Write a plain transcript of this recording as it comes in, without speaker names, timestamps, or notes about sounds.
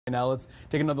Now let's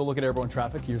take another look at airborne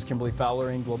traffic. Here's Kimberly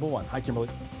Fowler in Global One. Hi, Kimberly.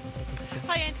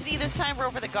 Hi, Anthony. This time we're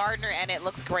over the Gardner, and it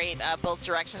looks great both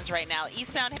directions right now.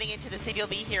 Eastbound heading into the city, you'll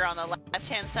be here on the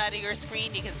left-hand side of your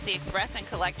screen. You can see Express and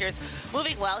Collectors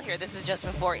moving well here. This is just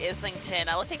before Islington.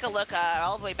 We'll take a look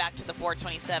all the way back to the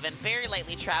 427. Very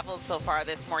lightly traveled so far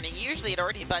this morning. Usually it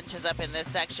already bunches up in this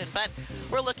section, but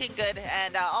we're looking good,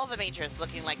 and all the majors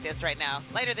looking like this right now.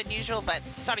 Lighter than usual, but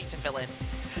starting to fill in.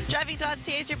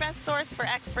 Driving.ca is your best source for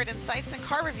expert insights and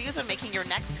car reviews when making your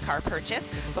next car purchase.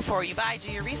 Before you buy, do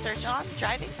your research on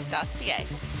Driving.ca.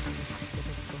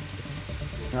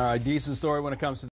 All right, decent story when it comes to